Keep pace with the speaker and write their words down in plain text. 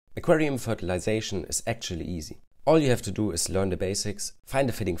Aquarium fertilization is actually easy. All you have to do is learn the basics, find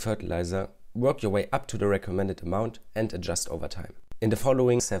a fitting fertilizer, work your way up to the recommended amount and adjust over time. In the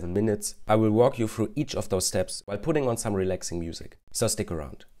following 7 minutes, I will walk you through each of those steps while putting on some relaxing music, so stick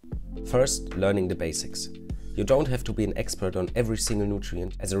around. First, learning the basics. You don't have to be an expert on every single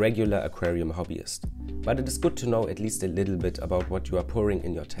nutrient as a regular aquarium hobbyist, but it is good to know at least a little bit about what you are pouring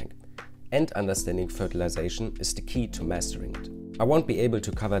in your tank. And understanding fertilization is the key to mastering it. I won't be able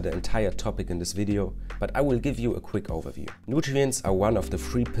to cover the entire topic in this video, but I will give you a quick overview. Nutrients are one of the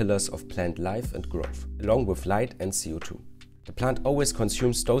 3 pillars of plant life and growth, along with light and CO2. The plant always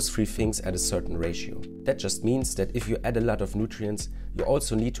consumes those 3 things at a certain ratio. That just means that if you add a lot of nutrients, you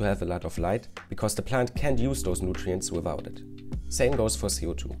also need to have a lot of light, because the plant can't use those nutrients without it. Same goes for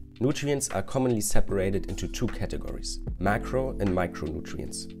CO2. Nutrients are commonly separated into 2 categories, macro and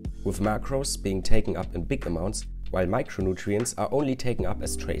micronutrients, with macros being taken up in big amounts, while micronutrients are only taken up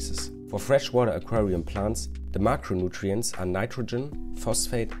as traces. For freshwater aquarium plants, the macronutrients are nitrogen,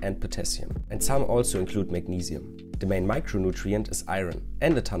 phosphate and potassium, and some also include magnesium. The main micronutrient is iron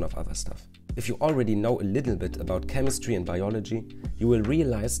and a ton of other stuff. If you already know a little bit about chemistry and biology, you will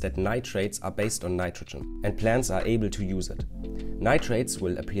realize that nitrates are based on nitrogen, and plants are able to use it. Nitrates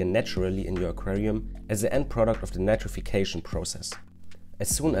will appear naturally in your aquarium as the end product of the nitrification process. As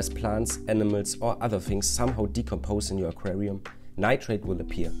soon as plants, animals or other things somehow decompose in your aquarium, nitrate will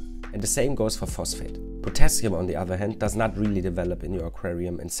appear. And the same goes for phosphate. Potassium, on the other hand, does not really develop in your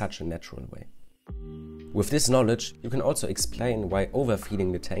aquarium in such a natural way. With this knowledge, you can also explain why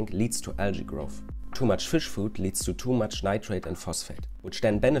overfeeding the tank leads to algae growth. Too much fish food leads to too much nitrate and phosphate, which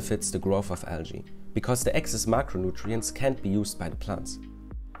then benefits the growth of algae, because the excess macronutrients can't be used by the plants.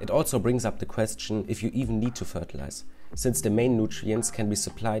 It also brings up the question if you even need to fertilize, since the main nutrients can be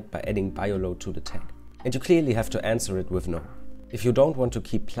supplied by adding bioload to the tank. And you clearly have to answer it with no. If you don't want to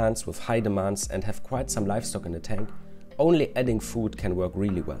keep plants with high demands and have quite some livestock in the tank, only adding food can work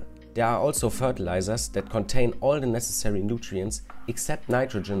really well. There are also fertilizers that contain all the necessary nutrients except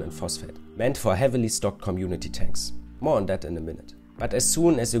nitrogen and phosphate, meant for heavily stocked community tanks. More on that in a minute. But as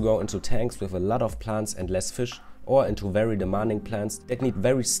soon as you go into tanks with a lot of plants and less fish, or into very demanding plants that need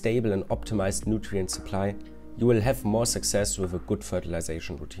very stable and optimized nutrient supply, you will have more success with a good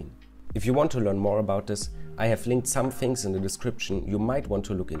fertilization routine. If you want to learn more about this, I have linked some things in the description you might want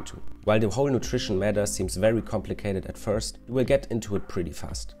to look into. While the whole nutrition matter seems very complicated at first, you will get into it pretty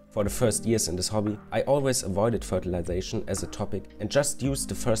fast. For the first years in this hobby, I always avoided fertilization as a topic and just used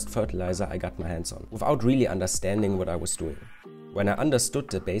the first fertilizer I got my hands on, without really understanding what I was doing. When I understood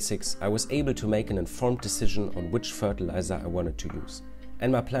the basics, I was able to make an informed decision on which fertilizer I wanted to use,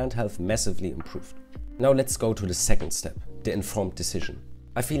 and my plant health massively improved. Now let's go to the second step, the informed decision.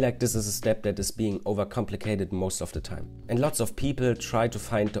 I feel like this is a step that is being overcomplicated most of the time, and lots of people try to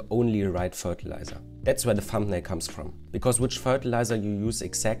find the only right fertilizer. That's where the thumbnail comes from, because which fertilizer you use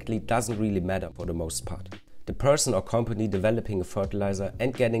exactly doesn't really matter for the most part. The person or company developing a fertilizer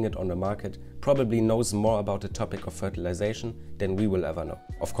and getting it on the market probably knows more about the topic of fertilization than we will ever know.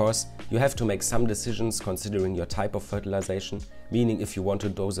 Of course, you have to make some decisions considering your type of fertilization, meaning if you want to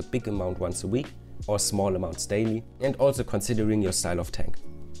dose a big amount once a week or small amounts daily, and also considering your style of tank.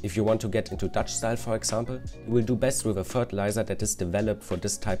 If you want to get into Dutch style, for example, you will do best with a fertilizer that is developed for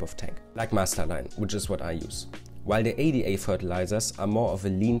this type of tank, like Masterline, which is what I use. While the ADA fertilizers are more of a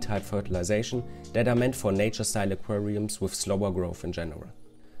lean type fertilization that are meant for nature style aquariums with slower growth in general.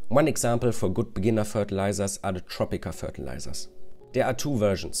 One example for good beginner fertilizers are the Tropica fertilizers. There are 2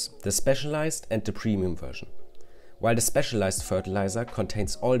 versions, the specialized and the premium version. While the specialized fertilizer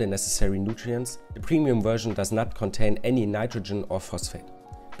contains all the necessary nutrients, the premium version does not contain any nitrogen or phosphate,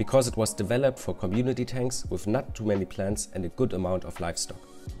 because it was developed for community tanks with not too many plants and a good amount of livestock.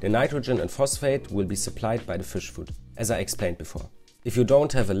 The nitrogen and phosphate will be supplied by the fish food, as I explained before. If you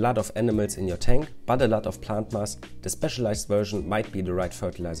don't have a lot of animals in your tank, but a lot of plant mass, the specialized version might be the right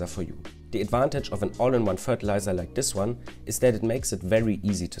fertilizer for you. The advantage of an all-in-one fertilizer like this one is that it makes it very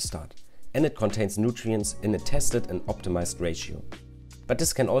easy to start, and it contains nutrients in a tested and optimized ratio. But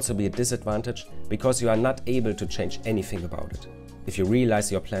this can also be a disadvantage because you are not able to change anything about it. If you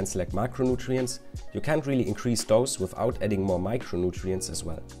realize your plants lack macronutrients, you can't really increase those without adding more micronutrients as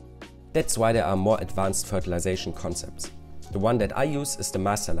well. That's why there are more advanced fertilization concepts. The one that I use is the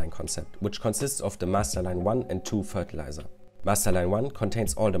Masterline concept, which consists of the Masterline 1 and 2 fertilizer. Masterline 1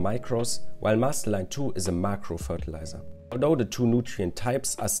 contains all the micros, while Masterline 2 is a macro fertilizer. Although the 2 nutrient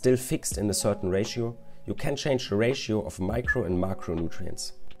types are still fixed in a certain ratio, you can change the ratio of micro and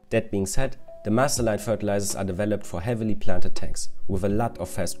macronutrients. That being said, the Masterline fertilizers are developed for heavily planted tanks with a lot of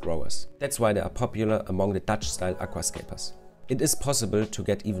fast growers. That's why they are popular among the Dutch-style aquascapers. it is possible to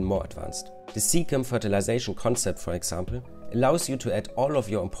get even more advanced. The Aquarium fertilization concept, for example, allows you to add all of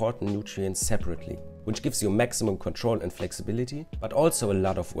your important nutrients separately, which gives you maximum control and flexibility, but also a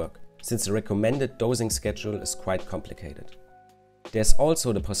lot of work, since the recommended dosing schedule is quite complicated. There's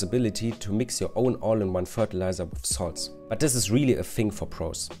also the possibility to mix your own all-in-one fertilizer with salts, but this is really a thing for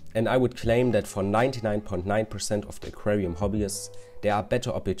pros, and I would claim that for 99.9% of the aquarium hobbyists, there are better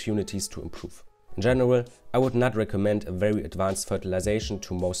opportunities to improve. In general, I would not recommend a very advanced fertilization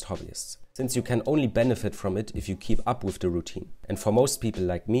to most hobbyists, since you can only benefit from it if you keep up with the routine. And for most people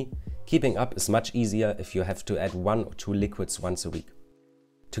like me, keeping up is much easier if you have to add 1 or 2 liquids once a week.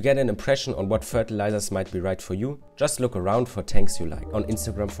 To get an impression on what fertilizers might be right for you, just look around for tanks you like, on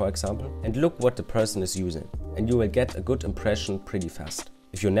Instagram for example, and look what the person is using, and you will get a good impression pretty fast.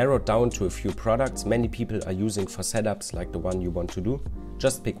 If you narrow it down to a few products many people are using for setups like the one you want to do,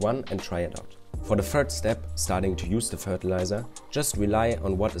 just pick one and try it out. For the third step, starting to use the fertilizer, just rely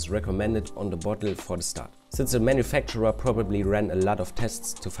on what is recommended on the bottle for the start, since the manufacturer probably ran a lot of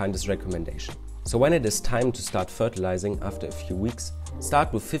tests to find this recommendation. So when it is time to start fertilizing after a few weeks,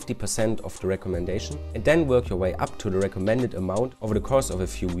 start with 50% of the recommendation and then work your way up to the recommended amount over the course of a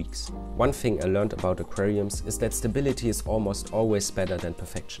few weeks. One thing I learned about aquariums is that stability is almost always better than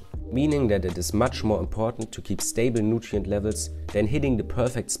perfection, meaning that it is much more important to keep stable nutrient levels than hitting the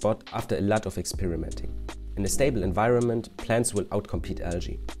perfect spot after a lot of experimenting. In a stable environment, plants will outcompete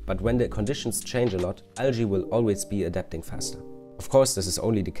algae, but when the conditions change a lot, algae will always be adapting faster. Of course, this is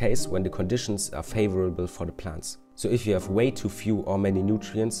only the case when the conditions are favorable for the plants. So if you have way too few or many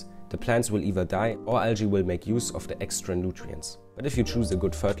nutrients, the plants will either die or algae will make use of the extra nutrients. But if you choose a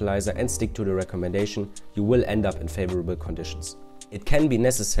good fertilizer and stick to the recommendation, you will end up in favorable conditions. It can be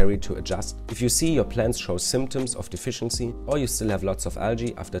necessary to adjust if you see your plants show symptoms of deficiency or you still have lots of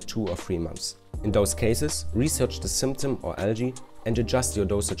algae after 2 or 3 months. In those cases, research the symptom or algae and adjust your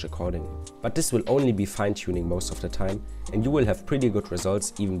dosage accordingly. But this will only be fine-tuning most of the time, and you will have pretty good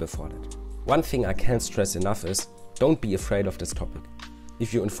results even before that. One thing I can't stress enough is, don't be afraid of this topic.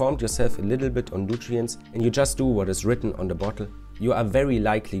 If you informed yourself a little bit on nutrients and you just do what is written on the bottle, you are very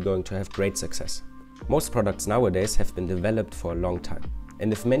likely going to have great success. Most products nowadays have been developed for a long time,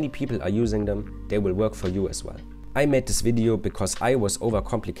 and if many people are using them, they will work for you as well. I made this video because I was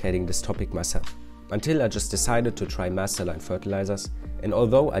overcomplicating this topic myself, until I just decided to try masterline fertilizers, and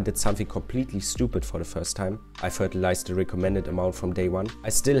although I did something completely stupid for the first time, I fertilized the recommended amount from day one, I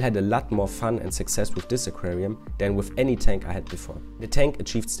still had a lot more fun and success with this aquarium than with any tank I had before. The tank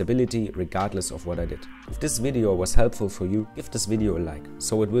achieved stability regardless of what I did. If this video was helpful for you, give this video a like,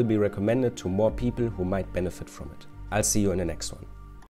 so it will be recommended to more people who might benefit from it. I'll see you in the next one.